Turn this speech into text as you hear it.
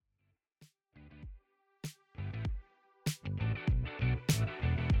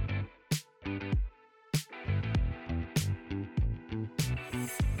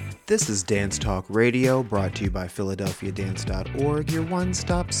This is Dance Talk Radio, brought to you by PhiladelphiaDance.org, your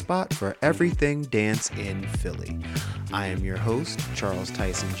one-stop spot for everything dance in Philly. I am your host, Charles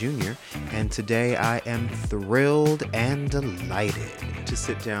Tyson Jr., and today I am thrilled and delighted to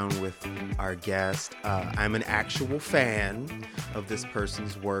sit down with our guest. I'm an actual fan of this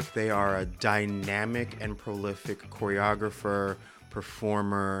person's work. They are a dynamic and prolific choreographer,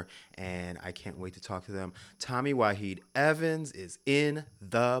 performer, and I can't wait to talk to them. Tommie-Waheed Evans is in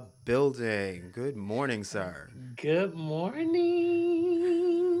the building. Good morning, sir. Good morning.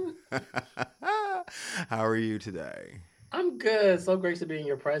 How are you today? I'm good. So great to be in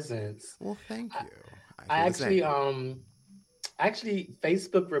your presence. Well, thank I, you. I I feel the actually same.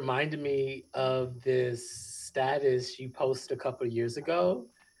 Facebook reminded me of this status you posted a couple of years ago.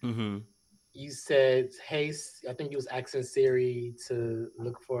 Mm-hmm. You said, "Hey, I think you was asking Siri to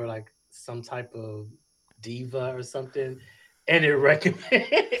look for like some type of diva or something." And it recommend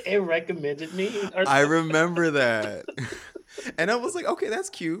it recommended me or I something. remember that. And I was like, okay, that's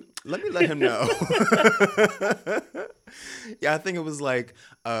cute. Let him know. Yeah, I think it was like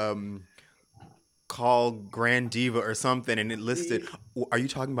called Grand Diva or something, and it listed, are you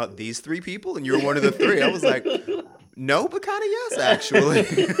talking about these three people? And you're one of the three. I was like, no, but kind of yes, actually.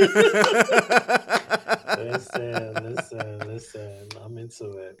 Listen. I'm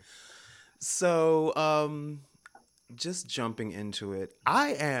into it. So, just jumping into it, I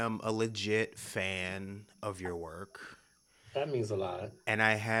am a legit fan of your work, That means a lot. and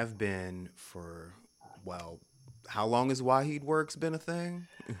I have been for, well, how long has Waheed Works been a thing?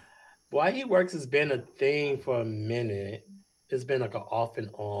 Why he works has been a thing for a minute. It's been like an off and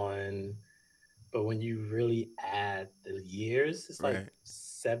on, but when you really add the years, it's like Right.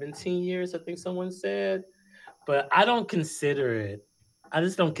 17 years, I think someone said. But I don't consider it. I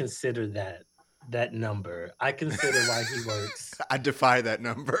just don't consider that number. I consider why he works. I defy that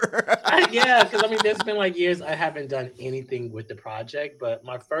number. Yeah, because I mean, there's been like years I haven't done anything with the project, but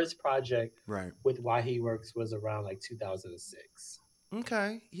my first project Right. with Why He Works was around like 2006.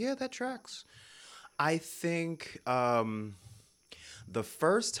 Okay. Yeah, that tracks. I think the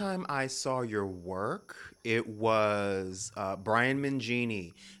first time I saw your work, it was Brian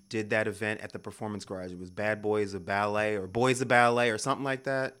Mangini did that event at the Performance Garage. It was Bad Boys of Ballet or Boys of Ballet or something like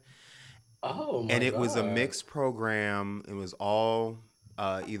that. Oh And my it was a God. mixed program. It was all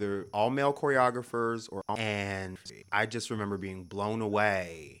either all male choreographers and I just remember being blown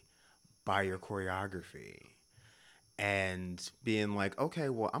away by your choreography and being like, okay,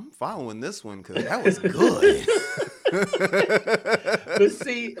 well, I'm following this one because that was good. But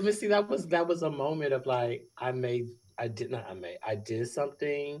see, that was a moment of like I did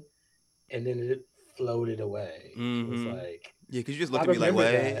something and then it floated away. It was Mm-hmm. like Yeah, because you just I looked at me like,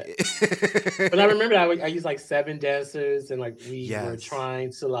 remember what? that. But I remember that I used like seven dancers and like we were Yes.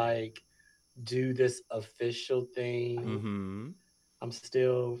 trying to like do this official thing. Mm-hmm. I'm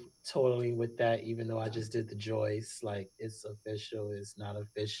still toiling with that, even though I just did the Joyce. Like it's official, it's not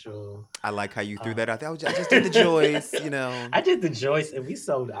official. I like how you threw Uh, that out there. I just did the Joyce, you know. I did the Joyce and we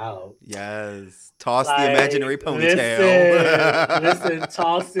sold out. Yes. Toss the Like, imaginary ponytail. listen,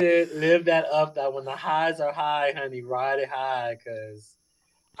 toss it, live that up. That when the highs are high, honey, ride it high. Cause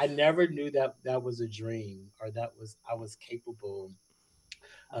I never knew that that was a dream or that was I was capable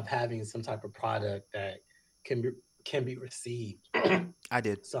of having some type of product that can be can be received. I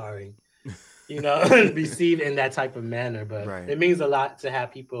did. Sorry, received in that type of manner. But Right. it means a lot to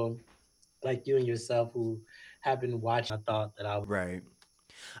have people like you and yourself who have been watching. I thought that I would. Right.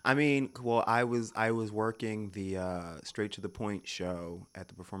 I mean, well, I was working the Straight to the Point show at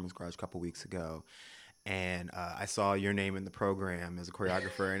the Performance Garage a couple weeks ago, and I saw your name in the program as a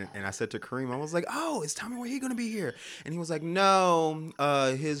choreographer, and I said to Kareem, I was like, "Oh, is Tommie-Waheed gonna be here?" And he was like, "No,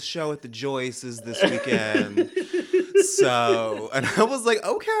 his show at the Joyce is this weekend." So, and I was like,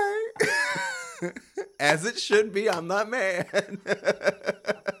 "Okay." As it should be. I'm not mad.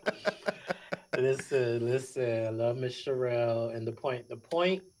 Listen. I love Miss Sherelle, and the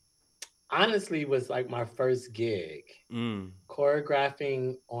point, honestly, was like my first gig, Mm,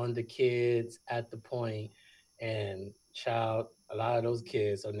 choreographing on the kids at the point, and child. A lot of those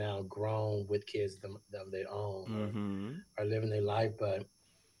kids are now grown with kids of their own, or mm-hmm. are living their life. But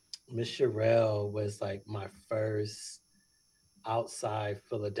Miss Sherelle was like my first outside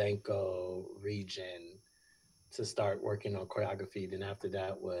Philadelphia region to start working on choreography. Then after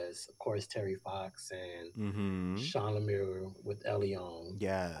that was, of course, Terry Fox and Mm-hmm. Sean Lemire with Elion.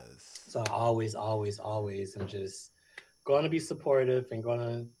 Yes. So I always am just going to be supportive and going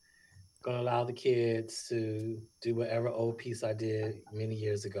to allow the kids to do whatever old piece I did many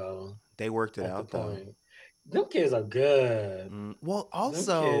years ago They worked it at the out though. point. Them kids are good. Well, Them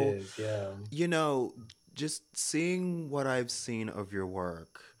also, kids, yeah. you know, just seeing what I've seen of your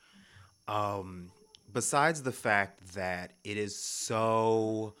work, um, besides the fact that it is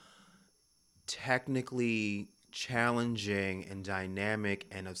so technically challenging and dynamic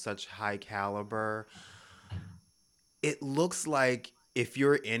and of such high caliber, it looks like if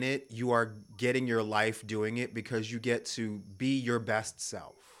you're in it, you are getting your life doing it because you get to be your best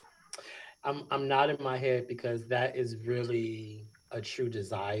self. I'm not in my head because that is really a true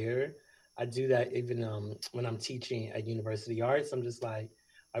desire. I do that even when I'm teaching at University Arts. I'm just like,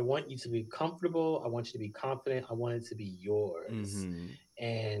 I want you to be comfortable. I want you to be confident. I want it to be yours. Mm-hmm.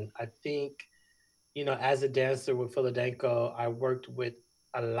 And I think, as a dancer with Philadelphia, I worked with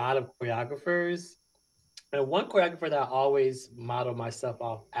a lot of choreographers. And one choreographer that I always model myself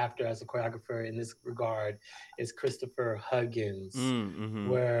off after as a choreographer in this regard is Christopher Huggins, Mm-hmm.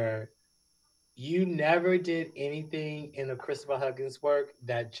 where you never did anything in a Christopher Huggins work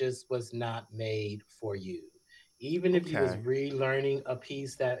that just was not made for you. Even if you was Okay. relearning a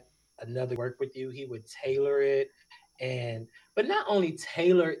piece that another work with you, he would tailor it, and but not only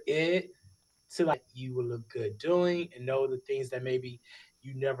tailor it to like you will look good doing and know the things that maybe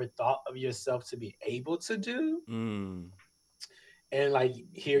you never thought of yourself to be able to do, Mm. and like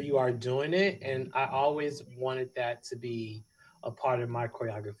here you are doing it. And I always wanted that to be a part of my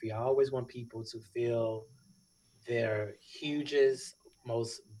choreography. I always want people to feel their hugest,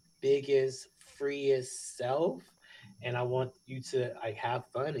 most biggest, freest self. And I want you to like have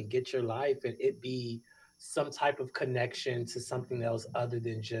fun and get your life and it be some type of connection to something else other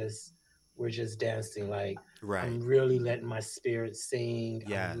than just we're just dancing. Like Right. I'm really letting my spirit sing.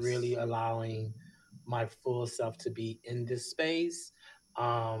 I'm really Yes. allowing my full self to be in this space.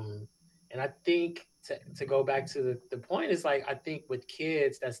 Um, and I think to go back to the point is like I think with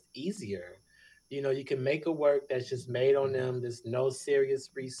kids that's easier. You can make a work that's just made on them. There's no serious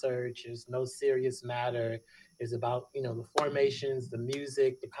research. There's no serious matter. It's about the formations, the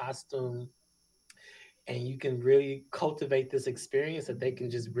music, the costume, and you can really cultivate this experience that they can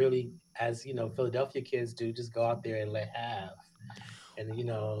just really, as Philadelphia kids do, just go out there and let have, and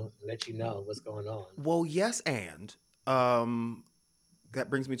let you know what's going on. Well, yes, and um, that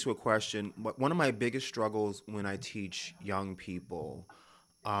brings me to a question. One of my biggest struggles when I teach young people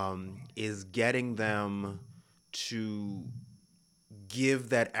is getting them to give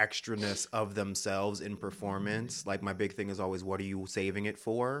that extraness of themselves in performance. Like my big thing is always, what are you saving it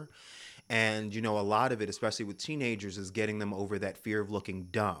for? And a lot of it, especially with teenagers, is getting them over that fear of looking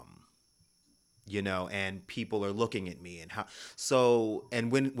dumb. And people are looking at me and how. So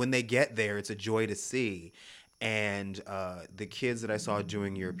and when they get there, it's a joy to see. And the kids that I saw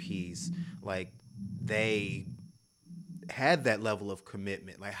doing your piece, like they had that level of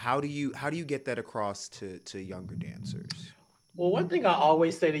commitment. Like how do you get that across to younger dancers? Well, one thing I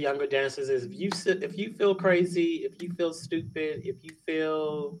always say to younger dancers is if you feel crazy, if you feel stupid, if you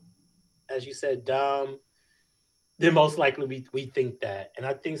feel, as you said, dumb, then most likely we think that. And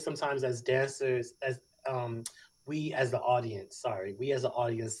I think sometimes as dancers, um we as the audience, sorry, we as the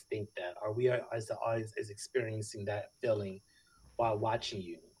audience think that, or we are as the audience is experiencing that feeling while watching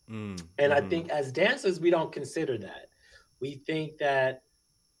you. Mm, And I mm-hmm. think as dancers, we don't consider that. We think that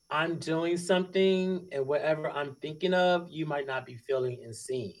I'm doing something and whatever I'm thinking of, you might not be feeling and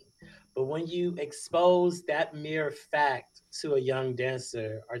seeing. But when you expose that mere fact to a young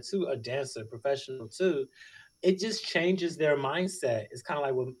dancer or to a dancer, professional too, it just changes their mindset. It's kind of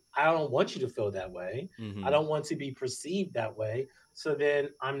like, well, I don't want you to feel that way. I Mm-hmm. don't want to be perceived that way. So then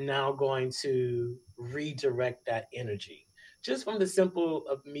I'm now going to redirect that energy just from the simple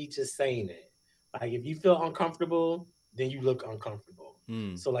of me just saying it. Like, if you feel uncomfortable, then you look uncomfortable.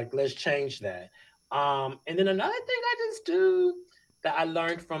 Mm. So, like, let's change that. And then another thing I just do that I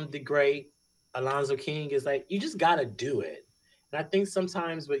learned from the great Alonzo King is like, you just got to do it. And I think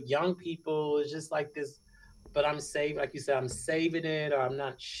sometimes with young people, it's just like this, but I'm saving, like you said, I'm saving it or I'm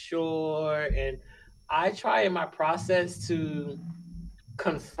not sure. And I try in my process to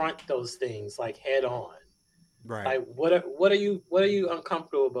confront those things like head on. Right. Like what are you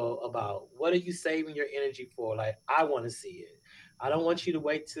uncomfortable about? What are you saving your energy for? Like I want to see it. I don't want you to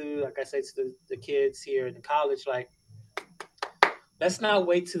wait to, like I say to the kids here in the college, like let's not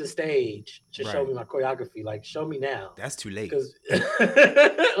wait to the stage to show Right. me my choreography. Like, show me now. That's too late. Because,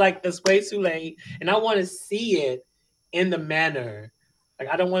 like, that's way too late. And I want to see it in the manner. Like,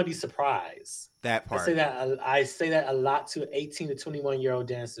 I don't want to be surprised. That I say part. that I say that a lot to 18 to 21-year-old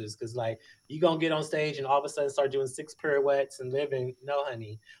dancers because, like, You gonna get on stage and all of a sudden start doing six pirouettes and living. No,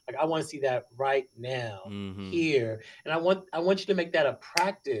 honey. Like I want to see that right now, Mm-hmm. here, and I want you to make that a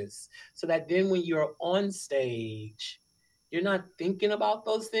practice so that then when you're on stage, you're not thinking about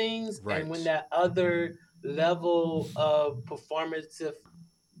those things, and when Right. that other level of performative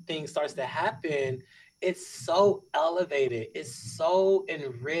thing starts to happen, it's so elevated, it's so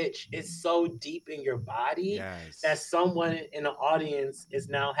enriched, it's so deep in your body that Yes. someone in the audience is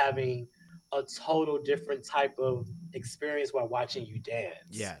now having a total different type of experience while watching you dance.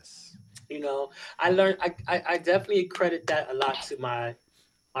 Yes. You know, I learned, I definitely credit that a lot to my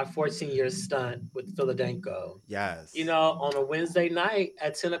 14-year stunt with Philadelphia. You Yes. know, on a Wednesday night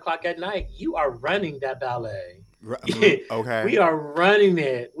at 10 o'clock at night, you are running that ballet. Okay. We are running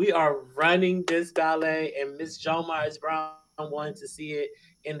it. We are running this ballet, and Miss Joan Myers Brown wanted to see it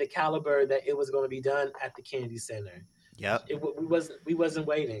in the caliber that it was going to be done at the Kennedy Center. Yep. We wasn't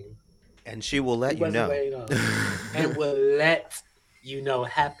waiting. And she will We let you wasn't know. waiting on, and will let you know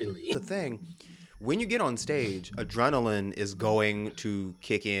happily. The thing, when you get on stage, adrenaline is going to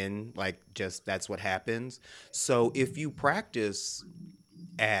kick in. Like, just that's what happens. So if you practice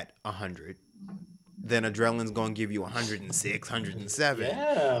at 100, then adrenaline's going to give you 106, 107.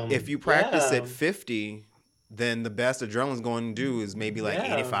 Yeah, If you practice yeah, at 50, then the best adrenaline's going to do is maybe like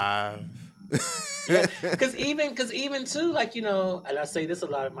yeah. 85. Yeah, because even too, like, and I say this a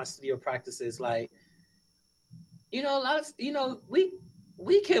lot of my studio practices, like, a lot of,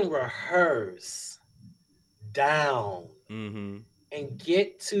 we can rehearse down Mm-hmm. and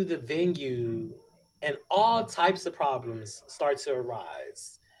get to the venue, and all types of problems start to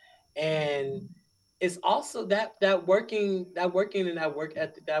arise. And it's also that working and that work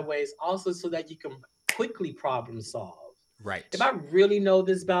ethic that way is also so that you can quickly problem solve. If Right. I really know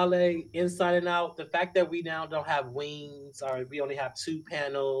this ballet inside and out, the fact that we now don't have wings, or we only have two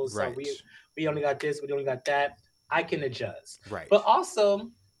panels, or we Right. we only got this, we only got that, I can adjust. Right. But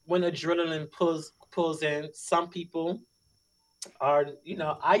also, when adrenaline pulls in, some people are,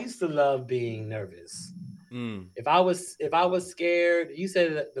 I used to love being nervous. Mm. If I was scared, you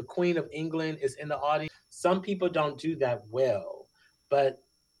said that the Queen of England is in the audience. Some people don't do that well, but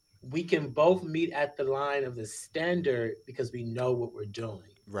we can both meet at the line of the standard because we know what we're doing.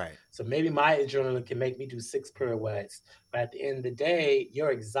 Right. So maybe my adrenaline can make me do six pirouettes, but at the end of the day,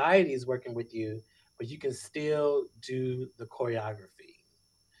 your anxiety is working with you, but you can still do the choreography.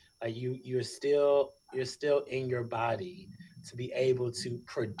 Like you're still in your body to be able to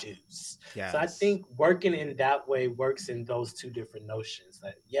produce. So I Yes. think working in that way works in those two different notions.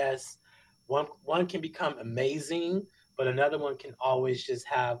 That yes, one can become amazing, but another one can always just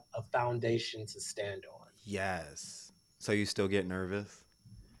have a foundation to stand on. Yes. So you still get nervous?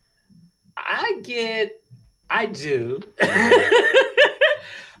 I do. Mm-hmm.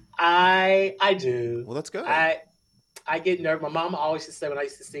 I do. Well, that's good. I I get nervous. My mom always used to say when I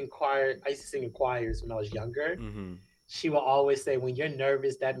used to sing in choirs when I was younger. Mm-hmm. She will always say, when you're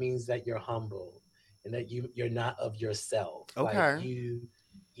nervous, that means that you're humble and that you're not of yourself. Like Okay.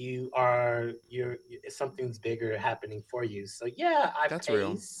 you're something's bigger happening for you. So yeah, I That's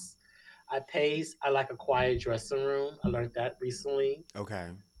real. pace. I pace. I like a quiet dressing room. I learned that recently. Okay.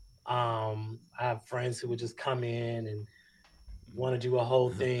 I have friends who would just come in and want to do a whole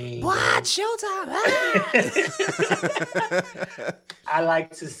thing, What? and Showtime! Ah! I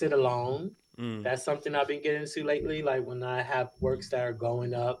like to sit alone. Mm. That's something I've been getting into lately. Like when I have works that are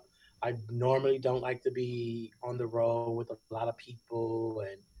going up, I normally don't like to be on the road with a lot of people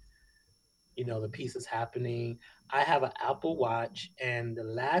and the piece is happening. I have an Apple Watch, and the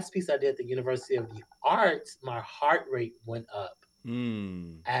last piece I did at the University of the Arts, my heart rate went up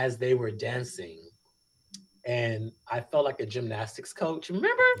Mm. as they were dancing, and I felt like a gymnastics coach.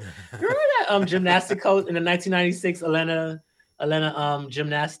 Remember that gymnastic coach in the 1996 Atlanta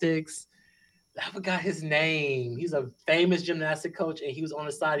gymnastics. I forgot his name. He's a famous gymnastic coach, and he was on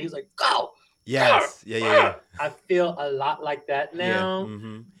the side. He was like, "Go, go!" Yes. Yeah, yeah, yeah. I feel a lot like that Yeah. now.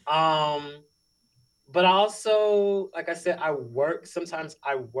 Mm-hmm. Um, but also, like I said, I work. Sometimes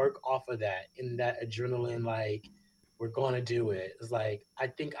I work off of that in that adrenaline. Like we're going to do it. It's like I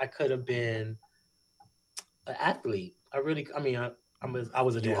think I could have been an athlete. I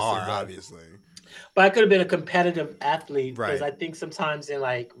was a You dancer, are, but obviously. I could have been a competitive athlete because Right. I think sometimes in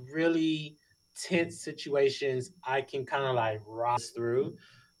like really tense situations, I can kind of like rise through.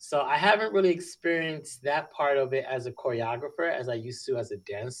 So I haven't really experienced that part of it as a choreographer as I used to as a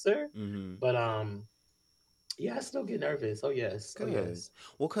dancer. Mm-hmm. But yeah, I still get nervous. Oh yes, oh Good. yes.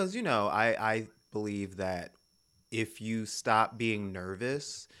 Well, because, I believe that if you stop being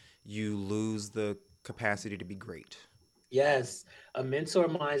nervous, you lose the capacity to be great. Yes, a mentor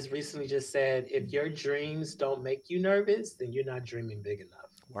of mine recently just said, if your dreams don't make you nervous, then you're not dreaming big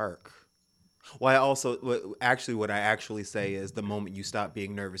enough. Work. Well, I also actually what I actually say is the moment you stop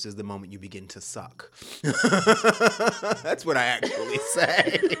being nervous is the moment you begin to suck. That's what I actually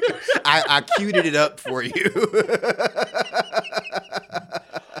say. I queued it up for you.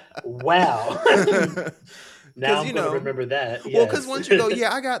 Wow. Now Because I'm going to remember that. well, because Yes. once you go,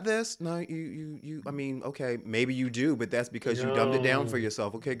 yeah, I got this. No, you. I mean, okay, maybe you do, but that's because you dumbed it down for No.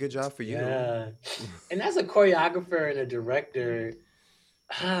 yourself. Okay, good job for you. Yeah. And as a choreographer and a director,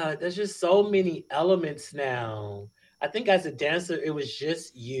 there's just so many elements now. I think as a dancer, it was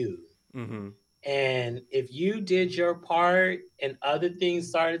just you. Mm-hmm. And if you did your part and other things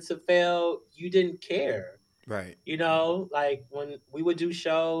started to fail, you didn't care. Right. You know, like when we would do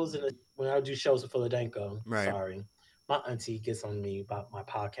shows and when I would do shows with Philadelphia, Right. sorry, my auntie gets on me about my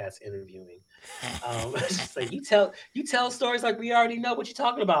podcast interviewing. She's like, you tell stories like we already know what you're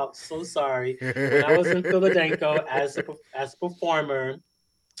talking about. So sorry. But when I was in Philadelphia as a performer,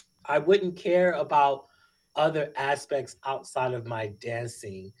 I wouldn't care about other aspects outside of my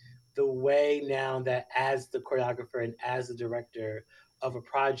dancing. The way now that as the choreographer and as the director of a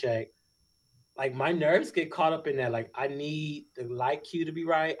project, like my nerves get caught up in that. Like I need the light cue to be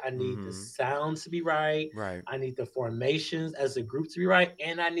right. I need the Mm-hmm. sounds to be right. Right. I need the formations as a group to be right.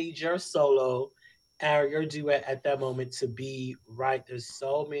 And I need your solo or your duet at that moment to be right. There's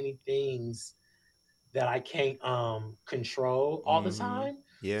so many things that I can't control all the Mm-hmm. time.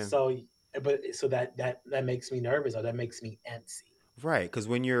 Yeah. So so that makes me nervous or that makes me antsy. Right. Because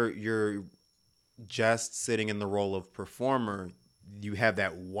when you're just sitting in the role of performer, you have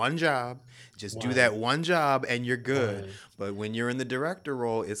that one job. Just do One, that one job and you're good. one. But when you're in the director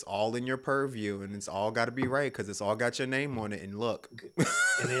role, it's all in your purview and it's all got to be right because it's all got your name on it. And look.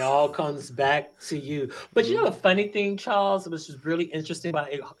 And it all comes back to you. But you know Mm-hmm. the funny thing, Charles, which is really interesting about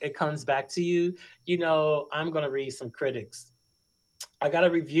it comes back to you. You know, I'm gonna read some critics. I got a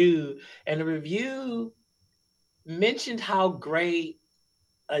review, and the review mentioned how great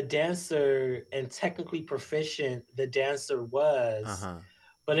a dancer and technically proficient the dancer Uh was, huh.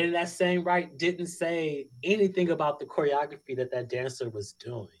 but in that same right didn't say anything about the choreography that that dancer was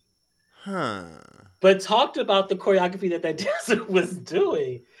doing, Huh. but talked about the choreography that that dancer was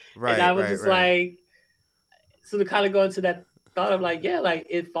doing. And I Right. was Right. just Right. like, so to kind of go into that thought of like, yeah, like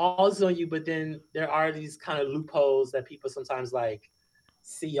it falls on you, but then there are these kind of loopholes that people sometimes like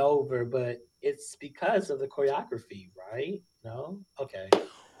see over, but it's because of the choreography, right? No? Okay.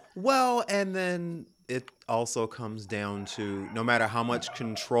 Well, and then it also comes down to no matter how much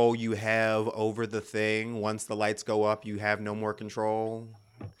control you have over the thing, once the lights go up, you have no more control.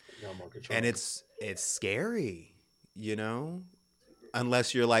 No more And control. it's scary, you know?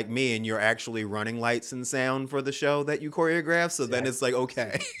 Unless you're like me and you're actually running lights and sound for the show that you choreograph, so See, then I it's like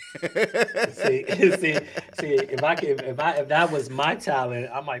okay. see, see. If that was my talent,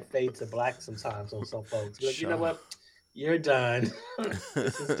 I might fade to black sometimes on some folks. Be like, you know Sure. what? You're done.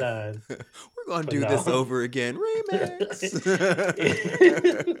 This is done. We're gonna But do this no. over again. Remix.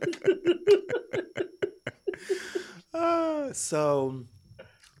 So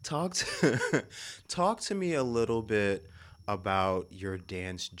talk to talk to me a little bit about your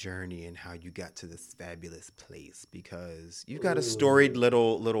dance journey and how you got to this fabulous place because you've got a storied Ooh.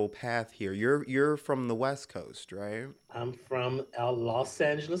 little path here. You're from the West Coast, right? I'm from Los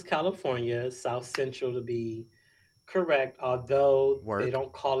Angeles, California, South Central to be correct, although they Work.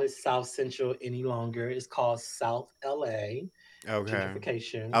 don't call it South Central any longer. It's called South LA. Okay. I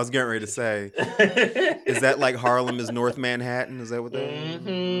Gentrification. was getting ready to say, is that Mm-hmm. like Harlem is North Manhattan? Is that what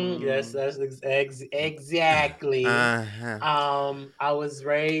that? Yes, that's exactly. Uh-huh. I was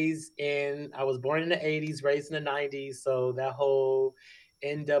born in the 80s, raised in the 90s. So that whole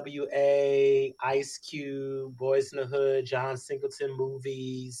NWA, Ice Cube, Boys in the Hood, John Singleton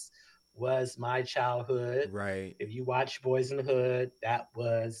movies was my childhood. Right. If you watch Boys in the Hood, that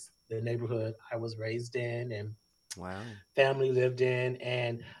was the neighborhood I was raised in and Wow. family lived in.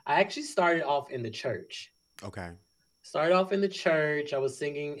 And I actually started off in the church. Okay. Started off in the church. I was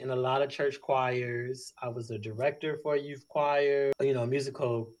singing in a lot of church choirs. I was a director for a youth choir,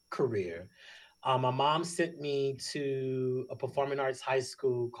 musical career. My mom sent me to a performing arts high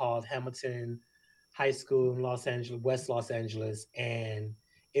school called Hamilton High School in Los Angeles, West Los Angeles. And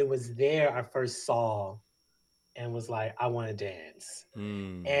it was there I first saw and was like, I want to dance.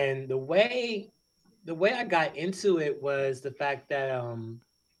 Hmm. And the way I got into it was the fact that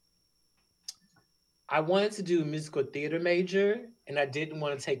I wanted to do a musical theater major and I didn't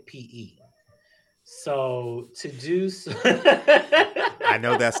want to take PE. So to do so, I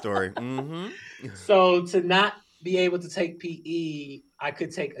know that story. Mm-hmm. so to not be able to take PE, I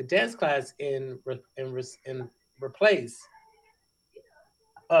could take a dance class in replace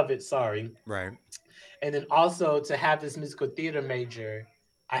of it. Sorry, Right. and then also to have this musical theater major,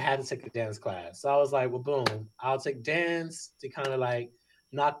 I had to take a dance class. So I was like, well, boom, I'll take dance to kind of like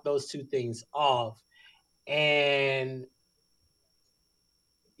knock those two things off. And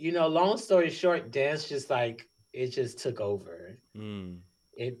long story short, dance just like it just took over. Mm.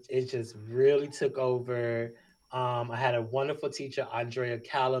 It just really took over. I had a wonderful teacher, Andrea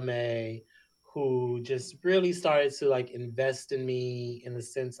Calame, who just really started to like invest in me in the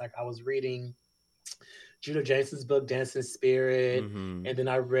sense like I was reading Judah Jason's book, Dancing Spirit. Mm-hmm. And then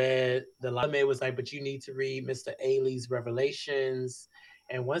I read the Calame was like, but you need to read Mr. Ailey's Revelations.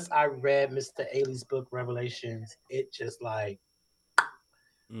 And once I read Mr. Ailey's book, Revelations, it just like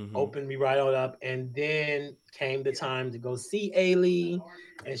Mm-hmm. opened me right on up. And then came the time to go see Ailey.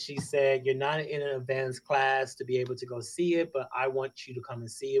 And she said, you're not in an advanced class to be able to go see it, but I want you to come and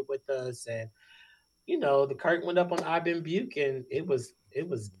see it with us. And, the curtain went up on Ivan Buke and it was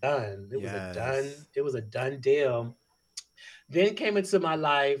done. Yes. It was a done deal. Then came into my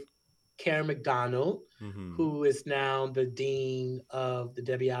life Karen McDonald, Mm-hmm. who is now the dean of the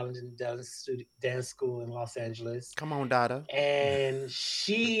Debbie Allen Dance School in Los Angeles. Come on, Dada. And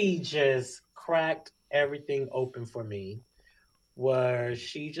she just cracked everything open for me. Where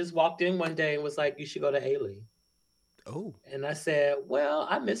she just walked in one day and was like, "You should go to Ailey." Oh. And I said, "Well,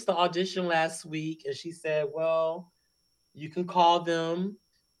 I missed the audition last week." And she said, "Well, you can call them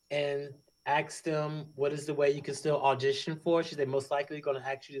and ask them what is the way you can still audition for." She said, "Most likely going to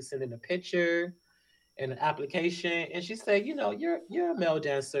ask you to send in a picture and an application." And she said, "You're a male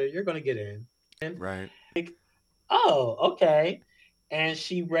dancer. You're going to get in." Right. Like, oh, okay. And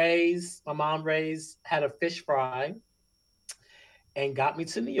my mom had a fish fry and got me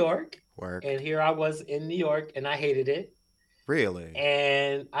to New York. Work. And here I was in New York and I hated it. Really?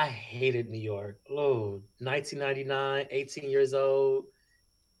 And I hated New York. Oh, 1999, 18 years old.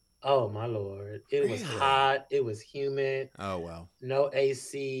 Oh, my Lord. It was Really? hot. It was humid. Oh well. No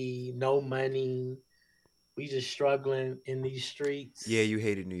AC, no money. We just struggling in these Yeah, streets. you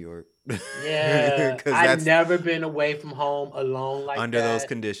hated New York. Yeah, Cause I'd that's never been away from home alone like under those that.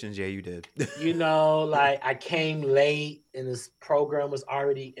 conditions, yeah, you did. Like I came late and this program was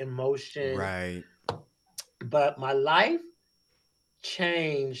already in motion. Right. But my life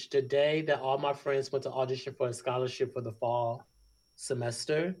changed the day that all my friends went to audition for a scholarship for the fall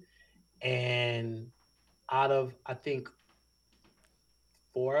semester. And out of, I think,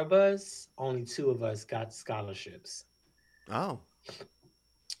 four of us, only two of us got scholarships Oh.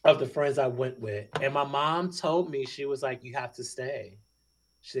 of the friends I went with. And my mom told me, she was like, you have to stay.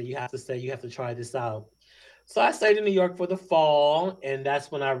 She said, you have to stay. You have to try this out. So I stayed in New York for the fall. And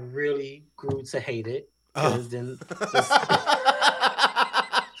that's when I really grew to hate it. Oh. Because then this.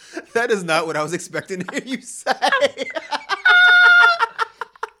 That is not what I was expecting to hear you say.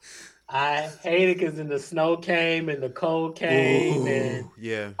 I hate it because then the snow came and the cold came, and Ooh,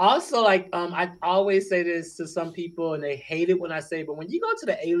 yeah. also like I always say this to some people and they hate it when I say, but when you go to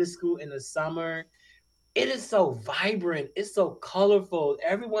the A-list school in the summer, it is so vibrant, it's so colorful.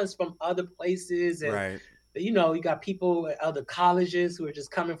 Everyone's from other places, and Right. you got people at other colleges who are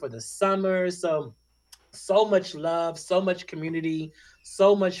just coming for the summer. So much love, so much community,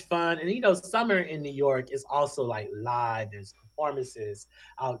 so much fun. And summer in New York is also like live. There's performances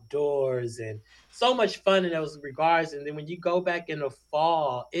outdoors and so much fun in those regards. And then when you go back in the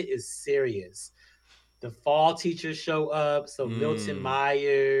fall, it is serious. The fall teachers show up. So Milton Mm.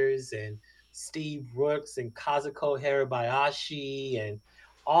 Myers and Steve Rooks and Kazuko Hirabayashi and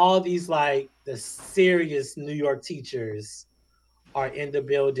all these like the serious New York teachers are in the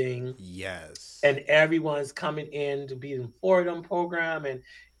building, Yes. and everyone's coming in to be in Fordham program. And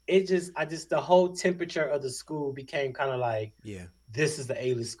the whole temperature of the school became kind of like, Yeah. this is the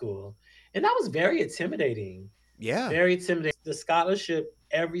A-list school. And that was very intimidating. Yeah. Very intimidating. The scholarship,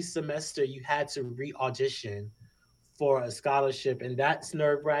 every semester you had to re-audition for a scholarship, and that's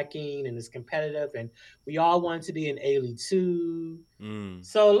nerve-wracking and it's competitive, and we all wanted to be in A-League too. Mm.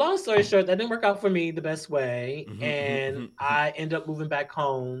 So long story short, that didn't work out for me the best way, Mm-hmm, mm-hmm, and mm-hmm. I ended up moving back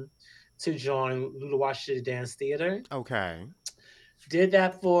home to join Little Washington Dance Theater. Okay. Did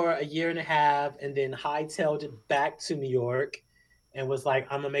that for a year and a half, and then hightailed it back to New York, and was like,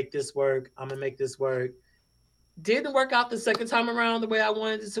 "I'm gonna make this work. I'm gonna make this work." Didn't work out the second time around the way I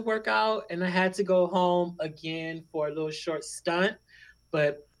wanted it to work out, and I had to go home again for a little short stunt.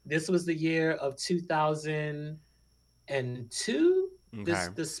 But this was the year of 2002, Okay.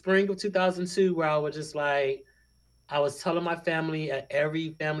 the spring of 2002, where I was just like, I was telling my family at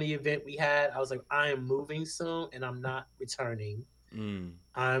every family event we had, I was like, I am moving soon and I'm not returning. Mm.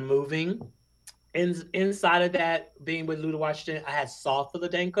 I'm moving. Inside of that, being with Luda Washington, I had saw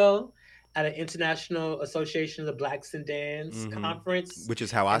Philadelphia at an International Association of the Blacks and Dance Mm-hmm. conference. Which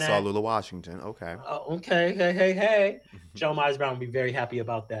is how I And saw I, Lula Washington. Okay. okay, hey, hey, hey. Joe Myers Brown would be very happy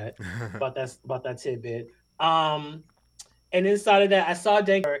about that, about that tidbit. Um, and inside of that, I saw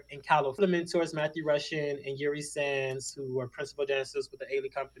Danker in California. Mentors Matthew Russian and Yuri Sands, who were principal dancers with the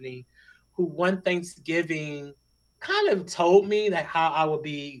Ailey Company, who one Thanksgiving kind of told me that how I would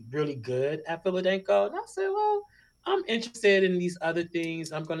be really good at Philadelphia. And I said, well, I'm interested in these other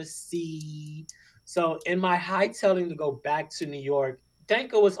things. I'm gonna see. So in my hightailing to go back to New York,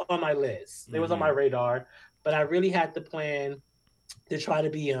 Danko was on my list. It was on my Mm-hmm. radar, but I really had the plan to try to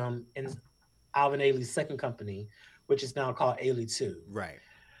be in Alvin Ailey's second company, which is now called Ailey 2. Right.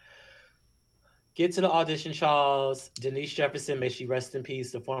 Get to the audition, Charles. Denise Jefferson, may she rest in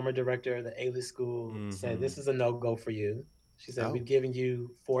peace, the former director of the Ailey School, said, Mm-hmm. this is a no go for you. She said, Oh. we've given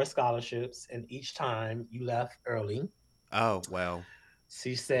you 4 scholarships, and each time you left early. Oh, well.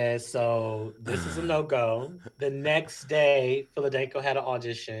 She said, so this is a no go. The next day, Philadelphia had an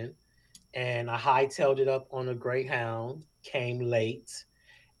audition, and I hightailed it up on a Greyhound, came late.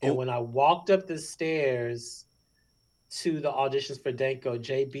 And Oh. when I walked up the stairs to the auditions for Danko,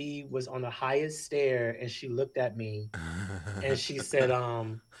 JB was on the highest stair and she looked at me and she said,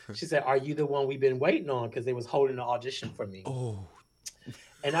 are you the one we've been waiting on? Because they was holding the audition for me. Oh.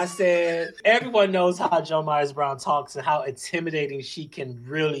 And I said, everyone knows how Joe Myers Brown talks and how intimidating she can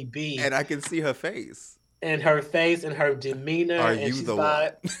really be And I can see her face. in her face and her demeanor. Are And you she's the one?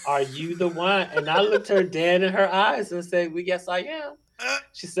 like, are you the one? And I looked her dead in her eyes and said, well, yes, I am.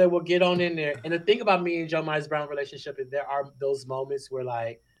 She said, well, get on in there. And the thing about me and Joe Myers Brown relationship is there are those moments where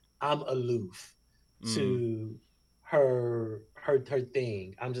like I'm aloof Mm. to her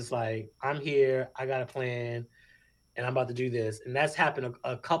thing. I'm just like, I'm here, I got a plan, and I'm about to do this. And that's happened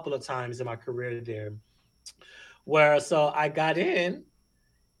a couple of times in my career there. Where so I got in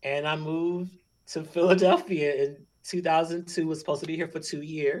and I moved to Philadelphia in 2002, was supposed to be here for 2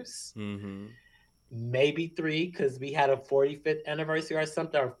 years, Mm-hmm. maybe three, because we had a 45th anniversary or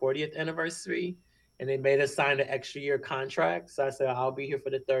something, our 40th anniversary, and they made us sign an extra year contract. So I said, I'll be here for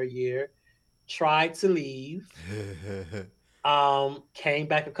the third year. Tried to leave, came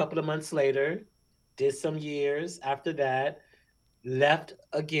back a couple of months later, did some years after that, left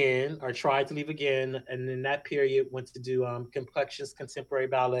again or tried to leave again. And in that period, went to do Complexions Contemporary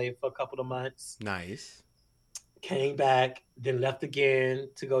Ballet for a couple of months, Nice. came back, then left again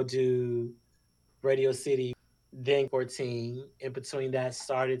to go do Radio City, then 14. In between that,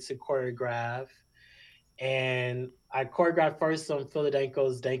 started to choreograph. And I choreographed first on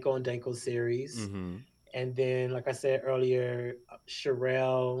Philadelphia's Danko and Danko series. Mm-hmm. And then, like I said earlier, Miss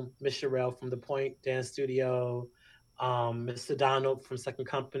Sherelle from the Point Dance Studio, Mr. Donald from Second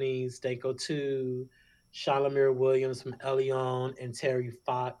Companies, Danko 2, Shalamir Williams from Elion, and Terry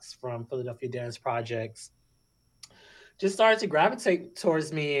Fox from Philadelphia Dance Projects just started to gravitate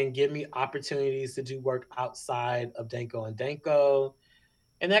towards me and give me opportunities to do work outside of Danko and Danko.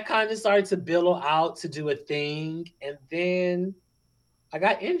 And that kind of started to billow out to do a thing. And then I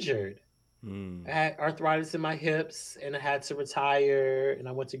got injured. I Mm. had arthritis in my hips and I had to retire and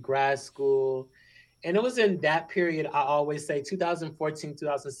I went to grad school. And it was in that period, I always say 2014,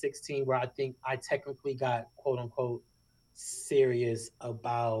 2016, where I think I technically got quote unquote serious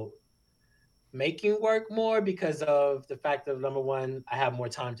about making work more because of the fact of number one, I have more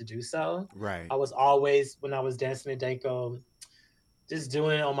time to do so. Right. I was always, when I was dancing in Danko, just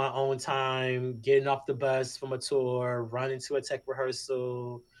doing it on my own time, getting off the bus from a tour, running to a tech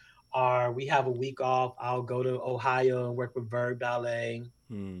rehearsal, or we have a week off. I'll go to Ohio and work with Verb Ballet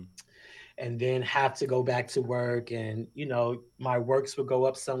Mm. and then have to go back to work. And, my works would go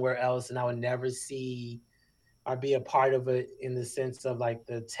up somewhere else and I would never see or be a part of it in the sense of like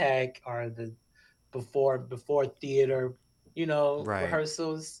the tech or the before theater, Right.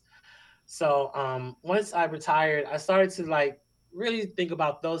 rehearsals. So once I retired, I started to like really think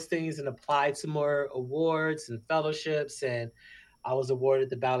about those things and apply to more awards and fellowships. And I was awarded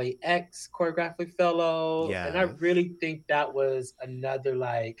the Ballet X choreographic fellow. And I Yes. really think that was another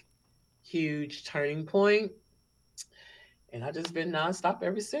like huge turning point. And I just been nonstop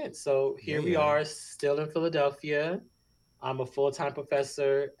ever since. So Yeah, here we yeah. are still in Philadelphia. I'm a full-time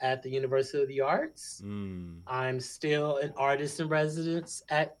professor at the University of the Arts. Mm. I'm still an artist in residence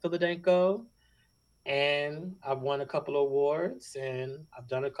at Philadelphia, and I've won a couple of awards, and I've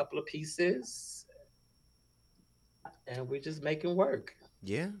done a couple of pieces, and we're just making work.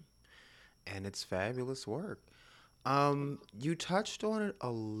 Yeah. And it's fabulous work. You touched on it a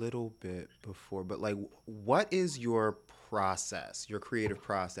little bit before, but like, what is your process, your creative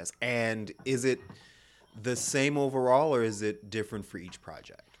process, and is it the same overall, or is it different for each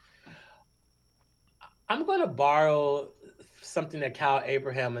project? I'm going to borrow something that Cal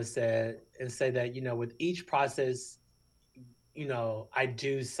Abraham has said and say that, with each process, I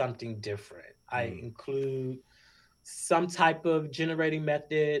do something different. I Mm, include some type of generating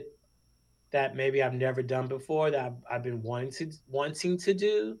method that maybe I've never done before that I've been wanting to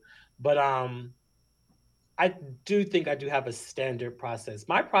do. But I do think I do have a standard process.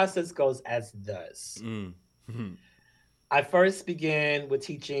 My process goes as thus. mm, mm, I first begin with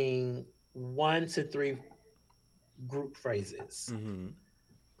teaching 1 to 3 group phrases. mm,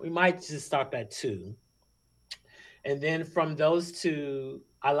 We might just start at 2. And then from those 2,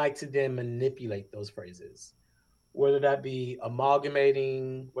 I like to then manipulate those phrases, whether that be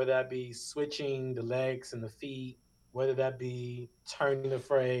amalgamating, whether that be switching the legs and the feet, whether that be turning the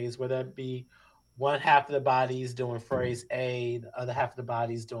phrase, whether that be one half of the body is doing phrase A, the other half of the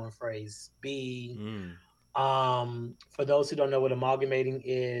body is doing phrase B. mm, For those who don't know what amalgamating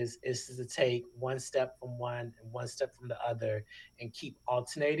is to take one step from one and one step from the other and keep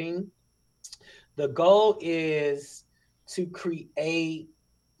alternating. The goal is to create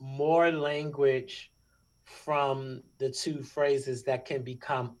more language from the 2 phrases that can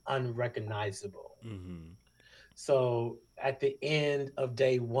become unrecognizable. mm, So at the end of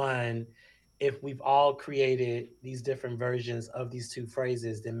day 1, if we've all created these different versions of these 2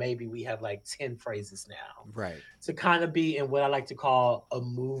 phrases, then maybe we have like 10 phrases now right. to kind of be in what I like to call a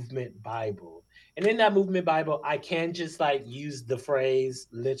movement Bible. And in that movement Bible, I can just like use the phrase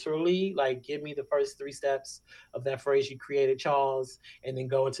literally, like give me the first 3 steps of that phrase you created, Charles, and then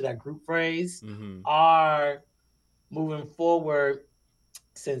go into that group phrase. Mm, Or moving forward,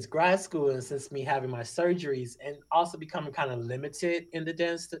 since grad school and since me having my surgeries and also becoming kind of limited in the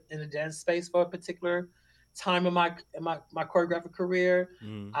dance space for a particular time of my choreographic career,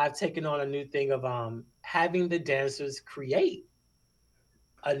 mm, I've taken on a new thing of having the dancers create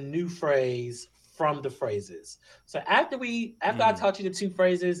a new phrase from the phrases. So after I mm, taught you the 2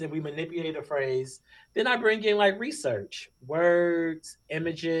 phrases and we manipulate a phrase, then I bring in like research, words,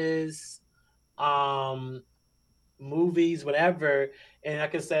 images, um, movies, whatever, and I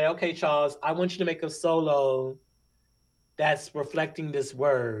can say, okay, Charles, I want you to make a solo that's reflecting this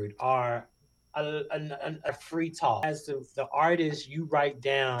word, or a free talk. As the artist, you write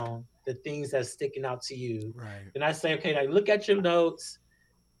down the things that's sticking out to you. right. Then I say, okay, now look at your notes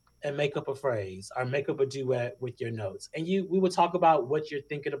and make up a phrase or make up a duet with your notes. And we will talk about what you're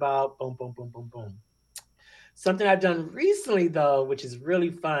thinking about. Boom, boom, boom, boom, boom. Something I've done recently, though, which is really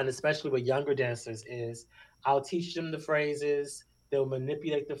fun, especially with younger dancers, is I'll teach them the phrases. They'll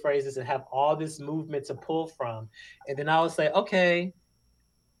manipulate the phrases and have all this movement to pull from. And then I will say, okay,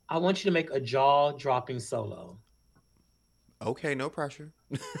 I want you to make a jaw dropping solo. Okay, no pressure.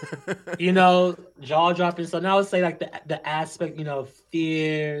 Jaw dropping. So now I would say like the aspect,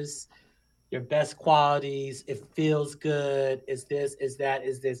 fears, your best qualities. It feels good. Is this? Is that?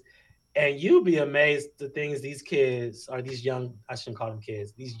 Is this? And you'll be amazed the things these kids or these young, I shouldn't call them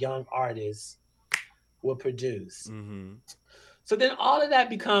kids, these young artists will produce. Mm, So then all of that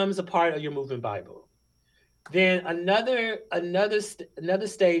becomes a part of your movement Bible. Then another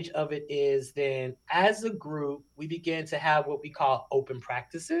stage of it is then as a group we begin to have what we call open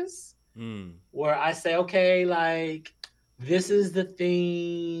practices, mm, where I say, okay, like this is the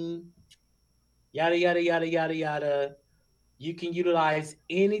theme, yada yada yada yada yada. You can utilize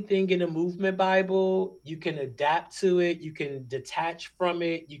anything in the movement Bible. You can adapt to it. You can detach from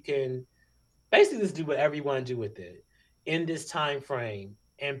it. You can basically just do whatever you want to do with it in this time frame.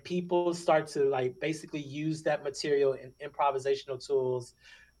 And people start to like basically use that material and improvisational tools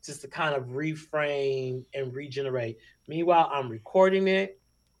just to kind of reframe and regenerate. Meanwhile, I'm recording it.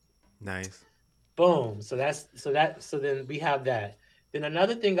 nice. Boom. So then we have that. Then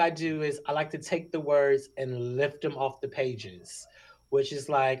another thing I do is I like to take the words and lift them off the pages, which is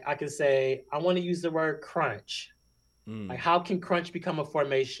like I can say, I want to use the word crunch. Like Mm, how can crunch become a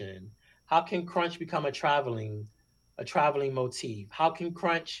formation? How can crunch become a traveling motif? How can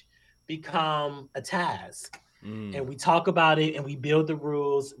crunch become a task? mm, And we talk about it and we build the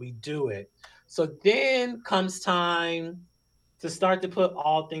rules, we do it. So then comes time to start to put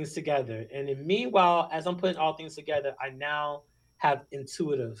all things together. And then meanwhile, as I'm putting all things together, I now have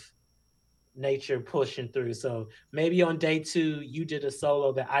intuitive nature pushing through. So maybe on day 2, you did a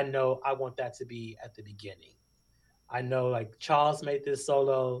solo that I know I want that to be at the beginning. I know like Charles made this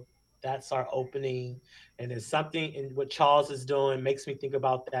solo. that's our opening. And then something in what Charles is doing makes me think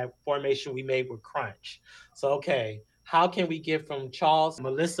about that formation we made with Crunch. So okay, how can we get from Charles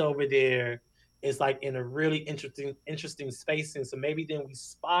Melissa over there is like in a really interesting spacing. So maybe then we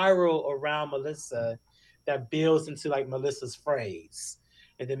spiral around Melissa that builds into like Melissa's phrase.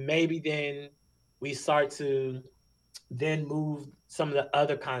 And then maybe then we start to then move some of the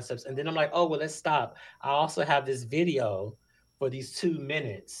other concepts. And then I'm like, oh, well, let's stop. I also have this video for these 2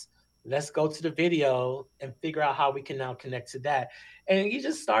 minutes. Let's go to the video and figure out how we can now connect to that. And you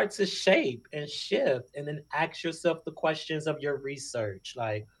just start to shape and shift and then ask yourself the questions of your research.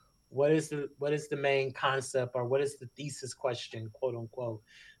 Like, what is the main concept or what is the thesis question, quote unquote,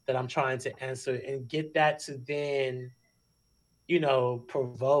 that I'm trying to answer and get that to then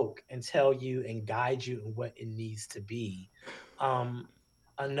provoke and tell you and guide you in what it needs to be. Um,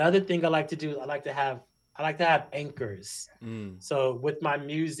 Another thing I like to do, I like to have anchors. Mm. So with my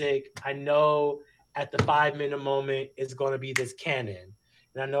music, I know at the 5 minute moment it's going to be this canon,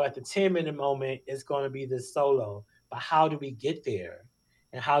 and I know at the 10 minute moment it's going to be this solo. But how do we get there,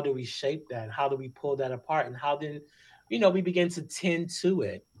 and how do we shape that? And how do we pull that apart? And how then, we begin to tend to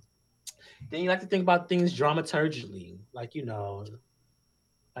it. Then you like to think about things dramaturgically, like,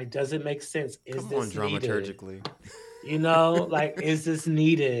 does it make sense? Is Come on, this needed? dramaturgically. Like, is this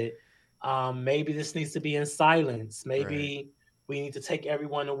needed? Maybe this needs to be in silence. Right. Maybe we need to take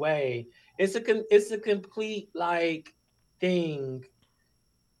everyone away. It's a complete like thing.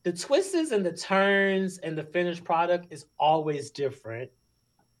 The twists and the turns and the finished product is always different,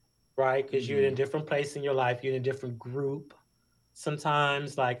 right? Because you're in Mm-hmm. a different place in your life. You're in a different group.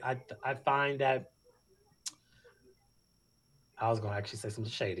 Sometimes, like I find that I was gonna actually say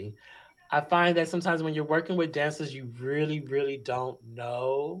something shady. I find that sometimes when you're working with dancers you really, really don't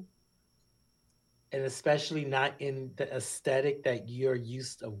know, and especially not in the aesthetic that you're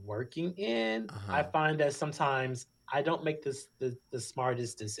used to working in, Uh I huh. find that sometimes I don't make the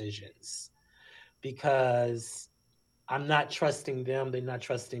smartest decisions because I'm not trusting them, they're not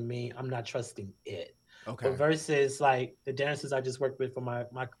trusting me, I'm not trusting it. But Okay. versus like the dancers I just worked with for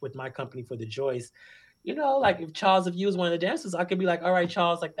my company for the Joyce, like if you was one of the dancers, I could be like, all right,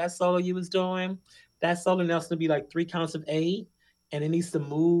 Charles, like that solo you was doing, that solo now to be like 3 counts of 8, and it needs to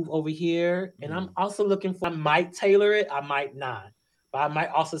move over here. And I'm Mm. also looking for, I might tailor it, I might not. But I might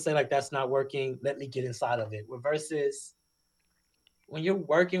also say like that's not working. Let me get inside of it. Versus when you're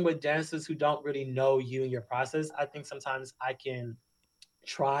working with dancers who don't really know you and your process, I think sometimes I can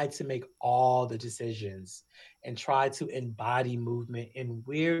try to make all the decisions and try to embody movement in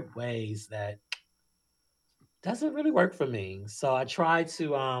weird ways that doesn't really work for me. So I try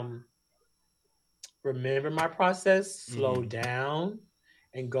to remember my process, slow Mm-hmm. down,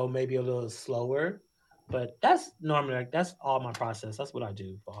 and go maybe a little slower. But that's normally like that's all my process. That's what I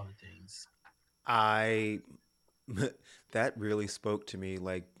do for all the things. I that really spoke to me.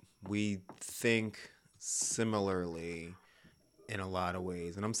 Like we think similarly in a lot of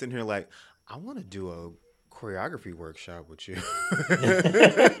ways, and I'm sitting here like I want to do a choreography workshop with you. Like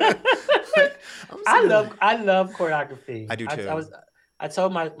I'm I sitting here like love I love I choreography. do I too. was I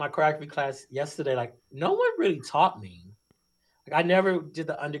told my choreography class yesterday, like no one really taught me. Like I never did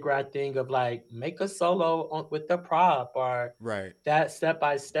the undergrad thing of like make a solo with the prop or Right. that step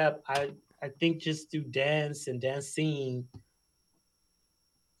by step. I think just through dance and dancing,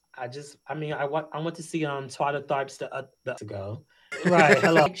 I went to see Twada Tharps the ago. Right,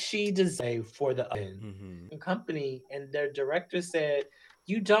 hello. Like she designed for the Mm-hmm. company, and their director said,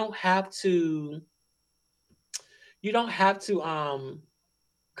 "You don't have to. You don't have to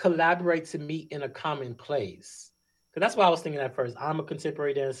collaborate to meet in a common place." Because that's what I was thinking at first. I'm a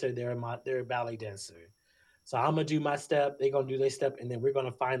contemporary dancer. They're a ballet dancer. So I'm gonna do my step. They're gonna do their step, and then we're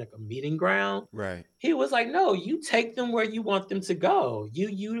gonna find like a meeting ground. Right. He was like, "No, you take them where you want them to go.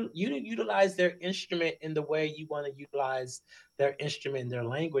 You utilize their instrument in the way you want to utilize their instrument and their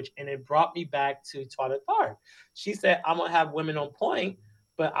language." And it brought me back to Toilet Park. She said, "I'm gonna have women on point,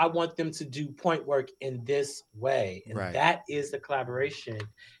 but I want them to do point work in this way," and Right. that is the collaboration.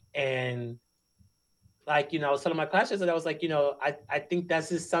 And like some of my classes that I was like, I think that's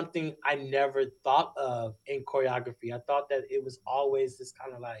just something I never thought of in choreography. I thought that it was always this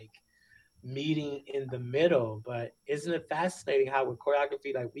kind of like meeting in the middle. But isn't it fascinating how with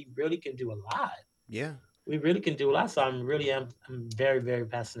choreography, like we really can do a lot. Yeah. We really can do a lot. So I'm very, very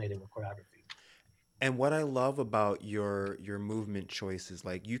fascinated with choreography. And what I love about your movement choices,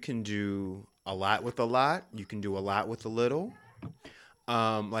 like you can do a lot with a lot, you can do a lot with a little.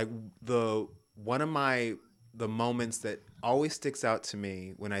 Like the one of my the moments that always sticks out to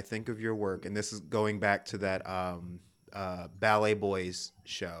me when I think of your work, and this is going back to that Ballet Boys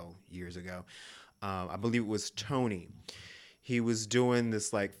show years ago. I believe it was Tony. He was doing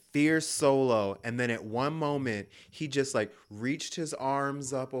this like fierce solo, and then at one moment he just like reached his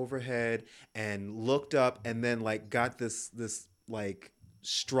arms up overhead and looked up, and then like got this like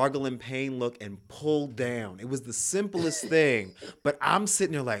struggle and pain look and pulled down. It was the simplest thing, but I'm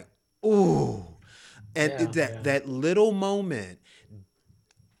sitting there like, ooh. And Yeah, that yeah, that little moment,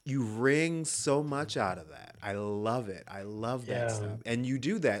 you wring so much out of that. I love it. I love that yeah. stuff. And you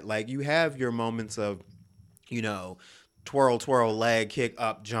do that. Like you have your moments of, you know, twirl, twirl, leg, kick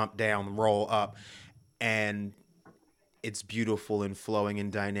up, jump down, roll up. And it's beautiful and flowing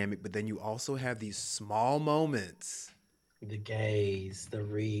and dynamic. But then you also have these small moments. The gaze, the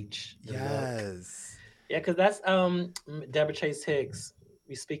reach, the look. Yes. Yeah, because that's Deborah Chase Hicks.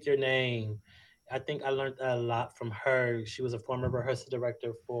 We speak your name. I think I learned a lot from her. She was a former rehearsal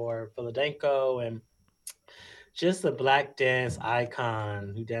director for Philadelphia and just a black dance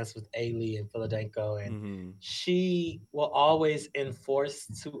icon who danced with Ailey in Philadelphia. And Mm-hmm. she will always enforce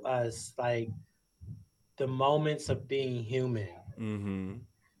to us like the moments of being human. Mm-hmm.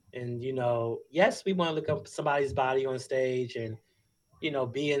 And yes, we want to look up somebody's body on stage and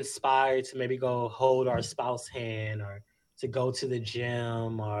be inspired to maybe go hold our spouse hand or to go to the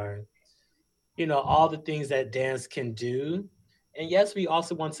gym or all the things that dance can do. And yes, we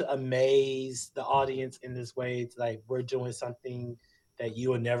also want to amaze the audience in this way. It's like we're doing something that you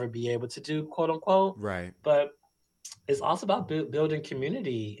will never be able to do, quote unquote. Right. But it's also about building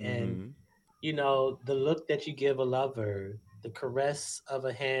community and Mm-hmm. the look that you give a lover, the caress of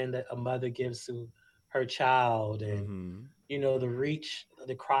a hand that a mother gives to her child, and Mm-hmm. the reach,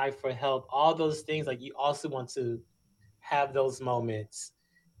 the cry for help, all those things. Like you also want to have those moments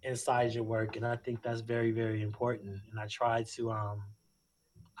inside your work, and I think that's very, very important. And I try to,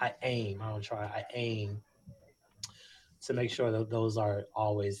 I aim. I don't try. I aim to make sure that those are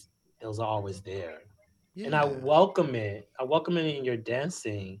always there. And I Yeah. welcome it. I welcome it in your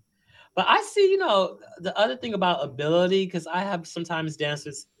dancing. But I see, the other thing about ability, because I have sometimes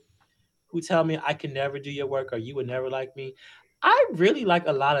dancers who tell me I can never do your work or you would never like me. I really like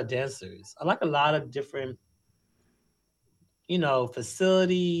a lot of dancers. I like a lot of different,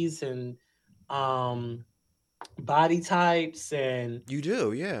 facilities and um, body types. And You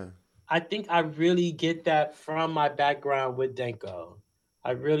do, yeah. I think I really get that from my background with Denko.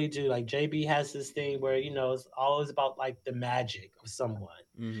 I really do. Like JB has this thing where, it's always about like the magic of someone.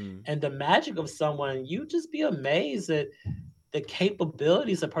 Mm-hmm. And the magic of someone, you just be amazed at the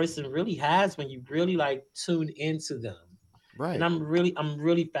capabilities a person really has when you really like tune into them. And Right. I'm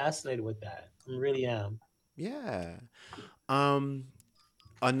really fascinated with that. I really am. Yeah. Um,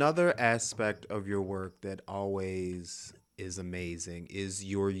 Another aspect of your work that always is amazing is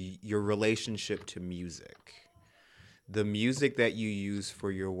your relationship to music. The music that you use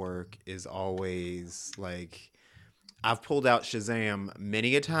for your work is always like, I've pulled out Shazam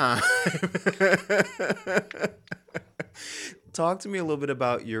many a time. Talk to me a little bit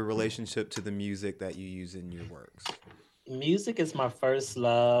about your relationship to the music that you use in your works. Music is my first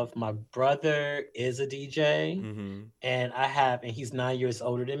love. My brother is a DJ, Mm-hmm. and he's 9 years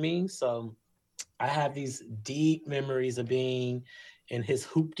older than me. So I have these deep memories of being in his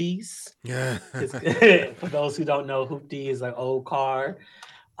hoopties. Yeah. His For those who don't know, hoopty is an old car.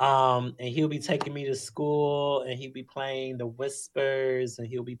 And he'll be taking me to school, and he'll be playing the Whispers, and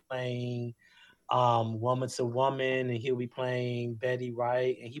he'll be playing Woman to Woman, and he'll be playing Betty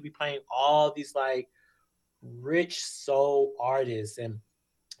Wright, and he'll be playing all these like rich soul artists and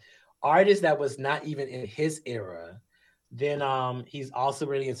artist that was not even in his era. Then he's also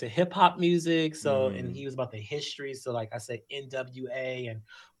really into hip hop music. So and Mm-hmm. he was about the history. So like I said, NWA and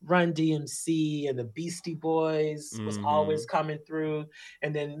Run DMC and the Beastie Boys was Mm-hmm. always coming through.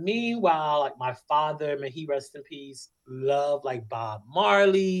 And then meanwhile, like my father, may he rest in peace, loved like Bob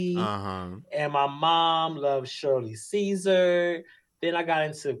Marley. Uh-huh. And my mom loved Shirley Caesar. Then I got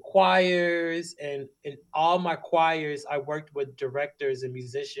into choirs, and in all my choirs, I worked with directors and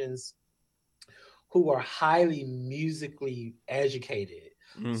musicians who are highly musically educated.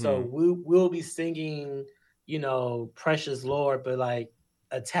 So Mm-hmm. we'll be singing, Precious Lord, but like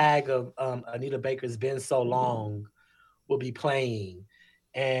a tag of Anita Baker's Been So Long will be playing.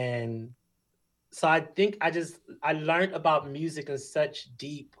 And so I think I learned about music in such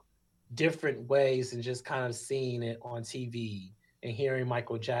deep, different ways and just kind of seeing it on TV and hearing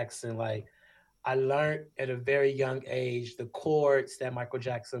Michael Jackson. Like I learned at a very young age the chords that Michael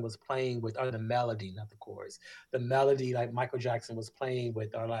Jackson was playing with, or the melody, not the chords. The melody like Michael Jackson was playing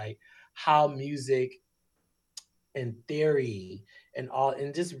with, or like how music and theory and all,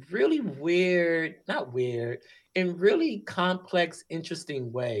 and just really weird, not weird, in really complex,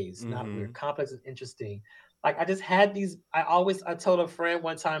 interesting ways. Not Mm-hmm. weird, complex and interesting. Like I just had these. I told a friend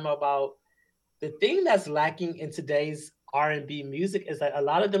one time about the thing that's lacking in today's R&B music is that a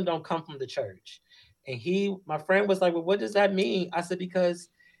lot of them don't come from the church. And my friend was like, "Well, what does that mean?" I said, "Because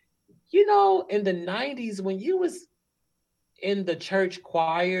in the '90s when you was in the church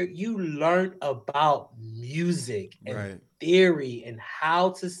choir, you learned about music and Right. theory and how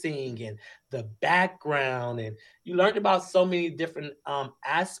to sing and the background, and you learned about so many different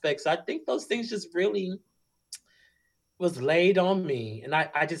aspects. I think those things just really was laid on me, and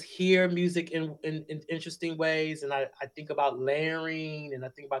I just hear music in interesting ways, and I think about layering, and I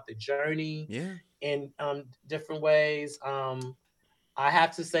think about the journey Yeah. in different ways. I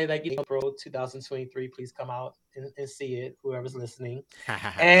have to say that April 2023, please come out and see it, whoever's listening.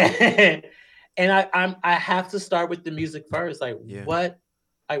 And I have to start with the music first. Yeah.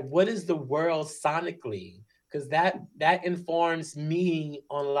 What is the world sonically? Because that informs me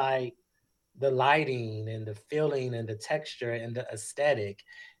on like the lighting and the feeling and the texture and the aesthetic.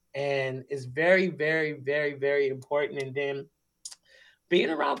 And it's very, very, very, very important. And then being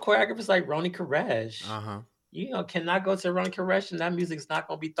around choreographers like Roni Koresh, Uh-huh. cannot go to Roni Koresh and that music's not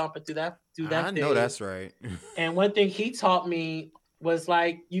gonna be thumping through I that know thing. that's right. And one thing he taught me was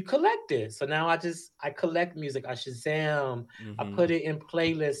like you collect it. So now I collect music. I Shazam. I Mm-hmm. put it in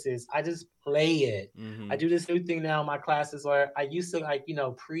playlists. I just play it. I Mm-hmm. do this new thing now in my classes where I used to like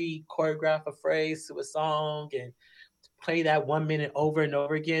pre choreograph a phrase to a song and play that 1 minute over and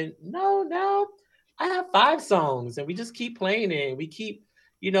over again. No, now I have 5 songs and we just keep playing it. We keep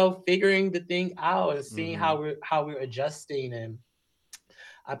figuring the thing out and seeing Mm-hmm. how we're adjusting. And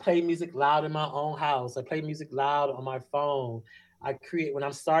I play music loud in my own house. I play music loud on my phone. I create when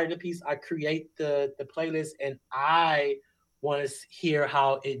I'm starting a piece. I create the playlist, and I want to hear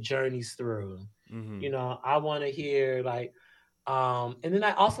how it journeys through. Mm-hmm. I want to hear like, and then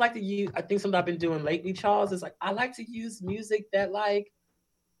I also like to use. I think something I've been doing lately, Charles, is like I like to use music that like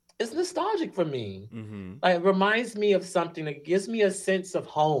is nostalgic for me. Mm-hmm. Like it reminds me of something that gives me a sense of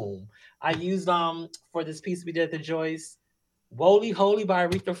home. I used for this piece we did at the Joyce, Woly Holy by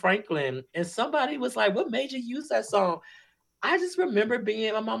Aretha Franklin. And somebody was like, "What made you use that song?" I just remember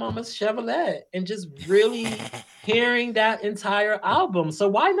being on my mama's Chevrolet and just really hearing that entire album. So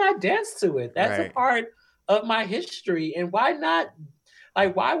why not dance to it? That's a Right. part of my history. And why not,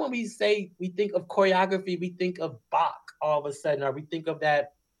 like, why when we say we think of choreography, we think of Bach all of a sudden, or we think of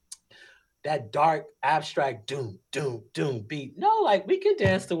that dark abstract doom doom doom beat. No, like we can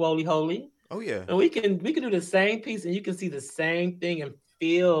dance to Woly Holy, Oh yeah. and we can do the same piece, and you can see the same thing and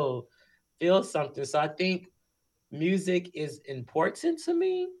feel something. So I think music is important to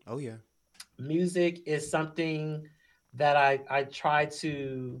me. Oh yeah. Music is something that I try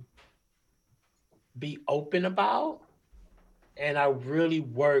to be open about, and I really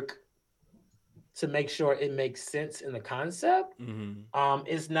work to make sure it makes sense in the concept. Mm-hmm.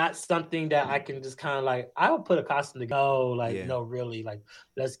 It's not something that I can just kind of like I would put a costume together. No, like Yeah. no, really, like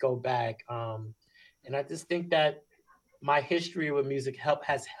let's go back. And I just think that my history with music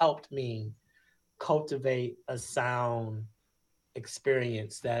has helped me cultivate a sound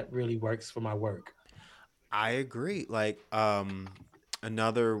experience that really works for my work. I agree. Like,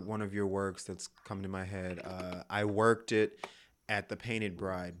 another one of your works that's come to my head. I worked it at the Painted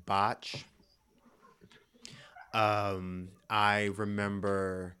Bride Botch. I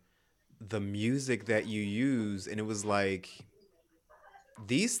remember the music that you use, and it was like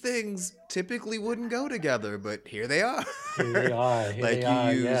these things typically wouldn't go together, but here they are. Here they are. Here they Like you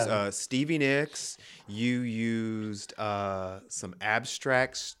are. used Yeah. Stevie Nicks, you used some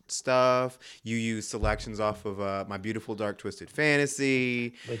abstract stuff, you used selections off of My Beautiful Dark Twisted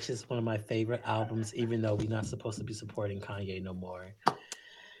Fantasy. Which is one of my favorite albums, even though we're not supposed to be supporting Kanye no more.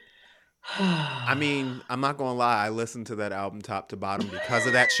 I mean, I'm not gonna lie, I listened to that album top to bottom because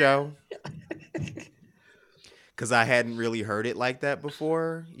of that show. Because I hadn't really heard it like that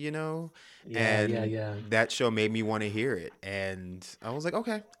before, Yeah, yeah, and yeah. that show made me want to hear it. And I was like,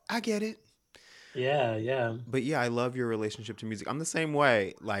 okay, I get it. Yeah, yeah. But yeah, I love your relationship to music. I'm the same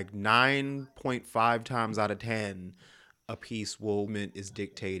way. Like 9.5 times out of 10, a piece movement is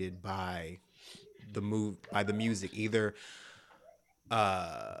dictated by the music, either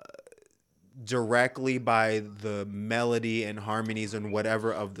uh directly by the melody and harmonies and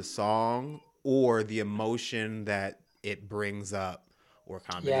whatever of the song, or the emotion that it brings up, or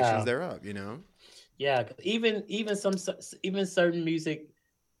combinations Yeah. thereof. Yeah, 'cause even certain music,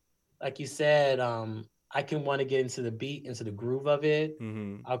 like you said, I can want to get into the beat, into the groove of it.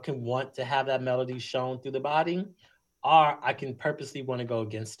 Mm-hmm. I can want to have that melody shown through the body, or I can purposely want to go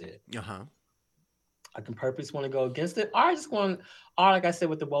against it. Uh-huh. I can purposely want to go against it, or I just want, or like I said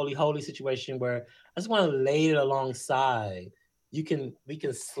with the Woly Holy situation, where I just want to lay it alongside. We can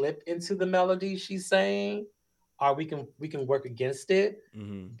slip into the melody she's saying, or we can work against it,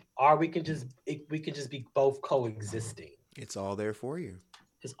 Mm-hmm. or we can just be both coexisting. It's all there for you.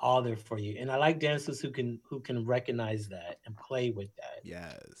 It's all there for you, and I like dancers who can recognize that and play with that.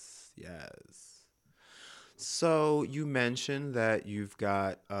 Yes. Yes. So you mentioned that you've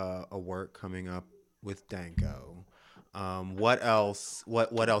got a work coming up with Danko. What else?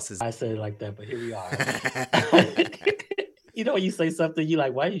 What else is? I said it like that, but here we are. You know, when you say something, you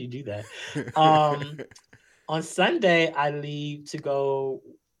like, why did you do that? Um, on Sunday, I leave to go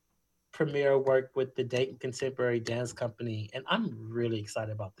premiere work with the Dayton Contemporary Dance Company, and I'm really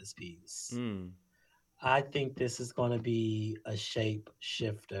excited about this piece. Mm, I think this is going to be a shape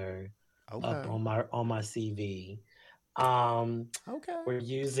shifter up okay. on my CV. Um, Okay. we're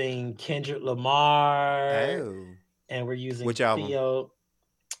using Kendrick Lamar, Oh, and we're using which album? Theo.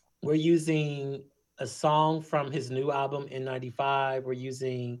 We're using a song from his new album in '95. We're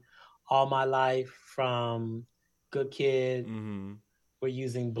using All My Life from Good Kid. Mm-hmm. We're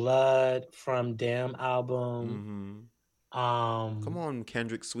using Blood from Damn album. Mm-hmm. Come Um, on,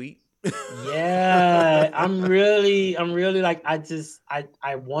 Kendrick Sweet. yeah, I'm really like,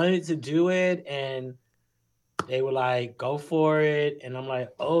 I wanted to do it, and they were like, go for it. And I'm like,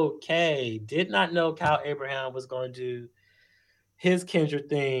 okay. Did not know Kyle Abraham was going to do his Kendrick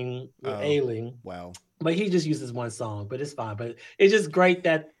thing with Oh, Ailing, wow. but he just uses one song, but it's fine. But it's just great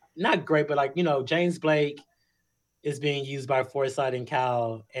that, not great, but like, you know, James Blake is being used by Forsyth and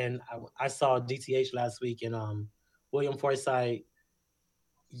Cal. And I saw DTH last week, and William Forsyth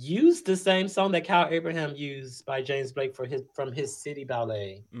used the same song that Cal Abraham used by James Blake for his from his City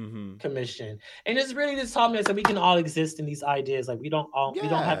Ballet Mm-hmm. commission. And it's really just taught me that we can all exist in these ideas. Like we don't have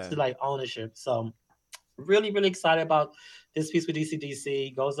Yeah. to like ownership. So really, really excited about this piece with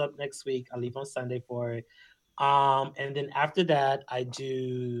DCDC. Goes up next week. I leave on Sunday for it. And then after that, I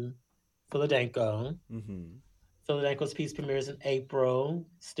do Philadelphia. Mm-hmm. Philadelphia's piece premieres in April.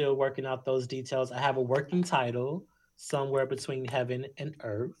 Still working out those details. I have a working title, Somewhere Between Heaven and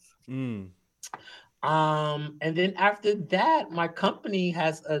Earth. Mm. And then after that, my company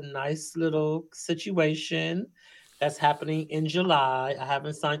has a nice little situation that's happening in July. I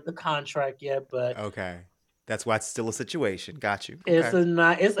haven't signed the contract yet, but Okay. That's why it's still a situation. Got you. it's Okay. a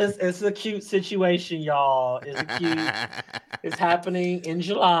nice, it's a cute situation, y'all. It's a cute. It's happening in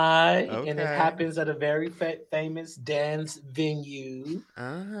July, and it Okay. happens at a very famous dance venue.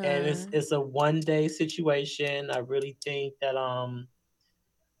 And Uh-huh. it's a 1 day situation. I really think that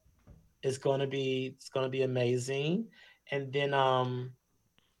it's gonna be amazing. And then I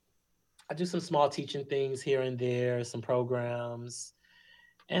do some small teaching things here and there, some programs,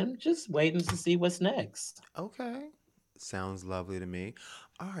 and just waiting to see what's next. Okay. Sounds lovely to me.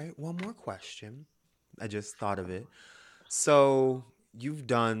 All right, one more question. I just thought of it. So, you've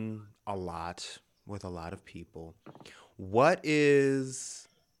done a lot with a lot of people. What is,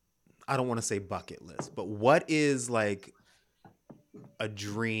 I don't want to say bucket list, but what is like a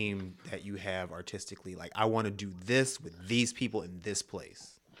dream that you have artistically? Like, I want to do this with these people in this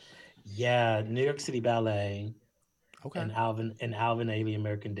place. Yeah, New York City Ballet Okay. and Alvin Ailey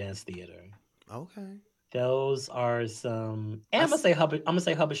American Dance Theater. Okay. Those are some, and I, s- I'm gonna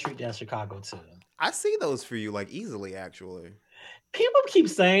say Hubbard Street Dance Chicago too. I see those for you like easily, actually. People keep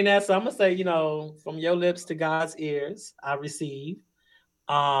saying that, so I'm gonna say, you know, from your lips to God's ears, I receive.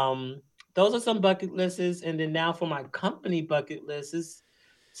 Um, those are some bucket lists, and then now for my company bucket list is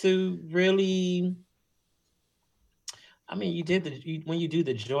to really. I mean, when you do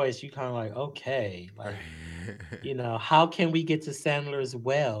the Joyce, you kind of like, okay, like, you know, how can we get to Sandler's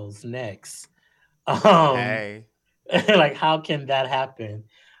Wells next? Um, Hey. like, how can that happen?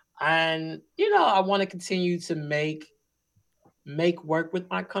 And you know, I want to continue to make work with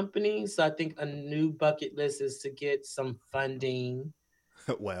my company. So I think a new bucket list is to get some funding.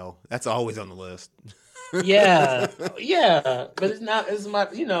 Well, that's always on the list. Yeah, yeah, but it's not as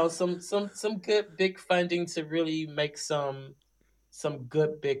much. You know, some good big funding to really make some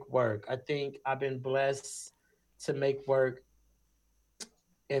good big work. I think I've been blessed to make work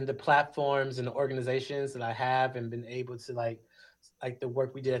in the platforms and the organizations that I have, and been able to like the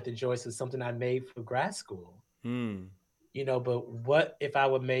work we did at the Joyce is something I made for grad school. Hmm. You know, but what if I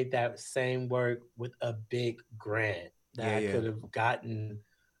would made that same work with a big grant that Yeah, I yeah. could have gotten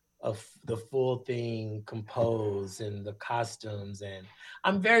of the full thing composed and the costumes. And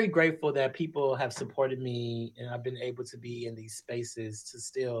I'm very grateful that people have supported me and I've been able to be in these spaces to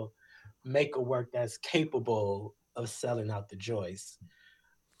still make a work that's capable of selling out the joints.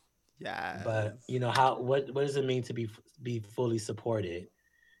 But Yes. you know how what does it mean to be fully supported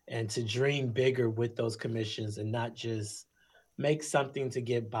and to dream bigger with those commissions and not just make something to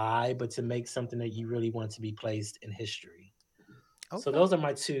get by, but to make something that you really want to be placed in history. So Okay. those are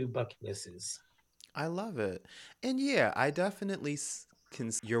my two bucket lists. I love it. And yeah, I definitely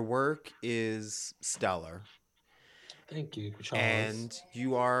can your work is stellar Thank you, Charles. and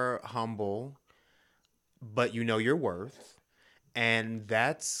you are humble, but you know your worth, and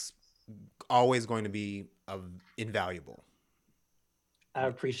that's always going to be invaluable. I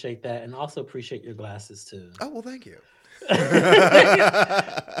appreciate that, and also appreciate your glasses too. Oh, well, thank you.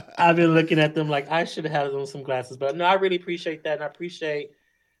 I've been looking at them like I should have had on some glasses, but no, I really appreciate that, and I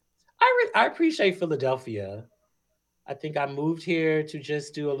appreciate Philadelphia. I think I moved here to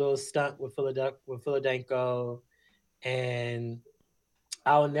just do a little stunt with Philadelphia, and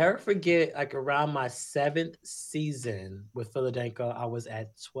I'll never forget. Like around my seventh season with Philadelphia, I was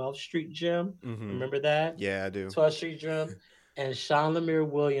at 12th Street Gym. Mm-hmm. Remember that Yeah, I do. 12th Street Gym, and Sean Lemire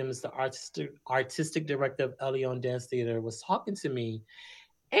Williams, the artistic director of Elion Dance Theater, was talking to me.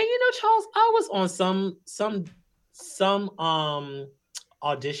 And you know, Charles, I was on some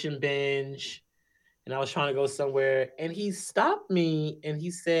audition binge, and I was trying to go somewhere, and he stopped me and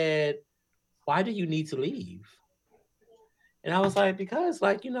he said, "Why do you need to leave?" And I was like, "Because,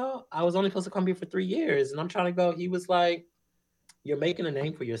 like, you know, I was only supposed to come here for 3 years, and I'm trying to go." He was like, "You're making a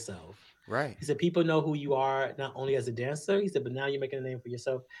name for yourself." Right. He said, "People know who you are not only as a dancer." He said, "But now you're making a name for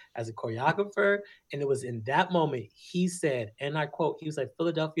yourself as a choreographer." And it was in that moment he said, and I quote, he was like,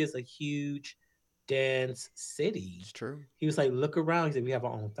 "Philadelphia is a huge dance city." It's true. He was like, "Look around." He said, "We have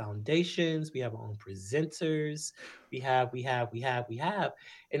our own foundations, we have our own presenters, we have.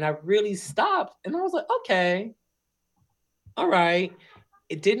 And I really stopped and I was like, okay, all right.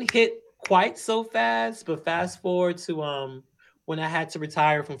 It didn't hit quite so fast, but fast forward to when I had to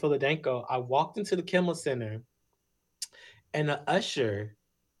retire from Philadelphia, I walked into the Kimmel Center and the usher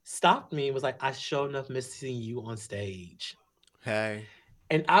stopped me and was like, "I sure enough missing you on stage." Hey.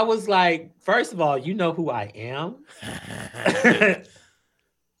 And I was like, first of all, you know who I am.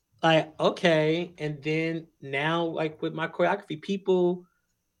 Like, okay. And then now, like with my choreography, people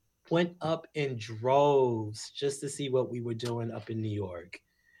went up in droves just to see what we were doing up in New York.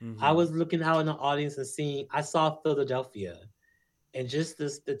 I Mm-hmm. was looking out in the audience and seeing, I saw Philadelphia and just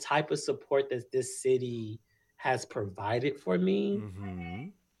the type of support that this city has provided for me Mm-hmm.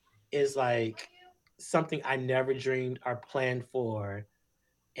 is like something I never dreamed or planned for.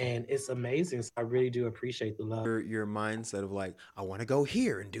 And it's amazing. So I really do appreciate the love. Your mindset of like, I want to go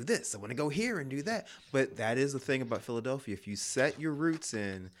here and do this. I want to go here and do that. But that is the thing about Philadelphia. If you set your roots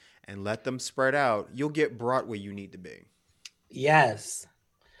in and let them spread out, you'll get brought where you need to be. Yes.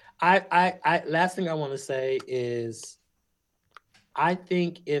 I last thing I want to say is I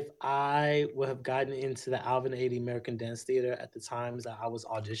think if I would have gotten into the Alvin Ailey American Dance Theater at the times that I was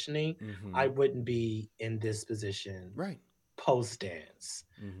auditioning, I Mm-hmm. wouldn't be in this position Right. post dance.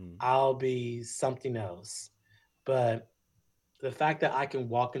 Mm-hmm. I'll be something else. But the fact that I can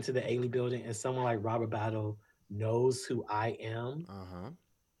walk into the Ailey building and someone like Robert Battle knows who I am Uh-huh.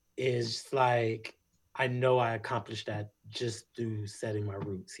 is like I know I accomplished that just through setting my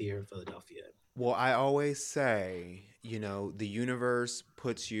roots here in Philadelphia. Well, I always say, the universe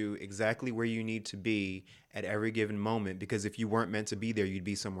puts you exactly where you need to be at every given moment because if you weren't meant to be there, you'd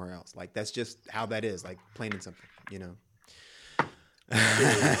be somewhere else. Like, that's just how that is, like, plain and simple. Period.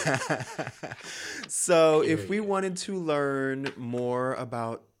 So, if we Period. wanted to learn more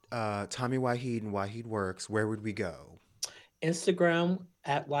about Tommie-Waheed and Waheed Works, where would we go? Instagram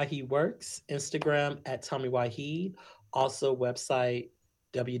at Waheed Works, Instagram at Tommie-Waheed, also website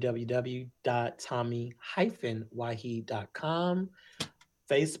www.tommy-waheed.com,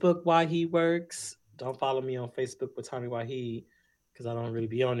 Facebook Waheed Works. Don't follow me on Facebook with Tommie-Waheed because I don't really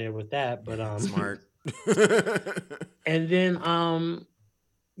be on there with that. But Smart. and then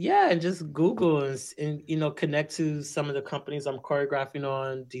yeah, and just Google and connect to some of the companies I'm choreographing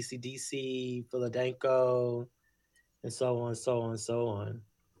on, DCDC, Philadelphia, and so on, so on, so on.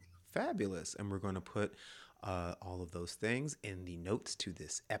 Fabulous. And we're going to put all of those things in the notes to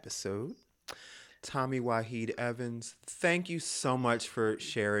this episode. Tommie-Waheed Evans, thank you so much for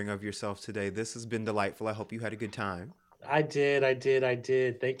sharing of yourself today. This has been delightful. I hope you had a good time. I did.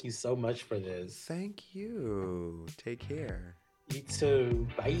 Thank you so much for this. Thank you. Take care. You too.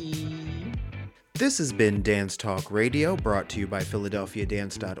 Bye. This has been Dance Talk Radio, brought to you by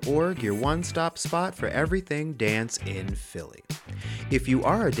PhiladelphiaDance.org, your one-stop spot for everything dance in Philly. If you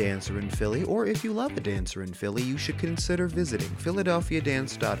are a dancer in Philly, or if you love a dancer in Philly, you should consider visiting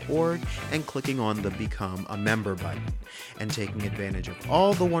PhiladelphiaDance.org and clicking on the Become a Member button, and taking advantage of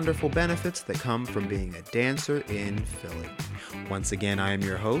all the wonderful benefits that come from being a dancer in Philly. Once again, I am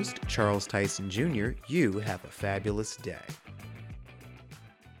your host, Charles Tyson Jr. You have a fabulous day.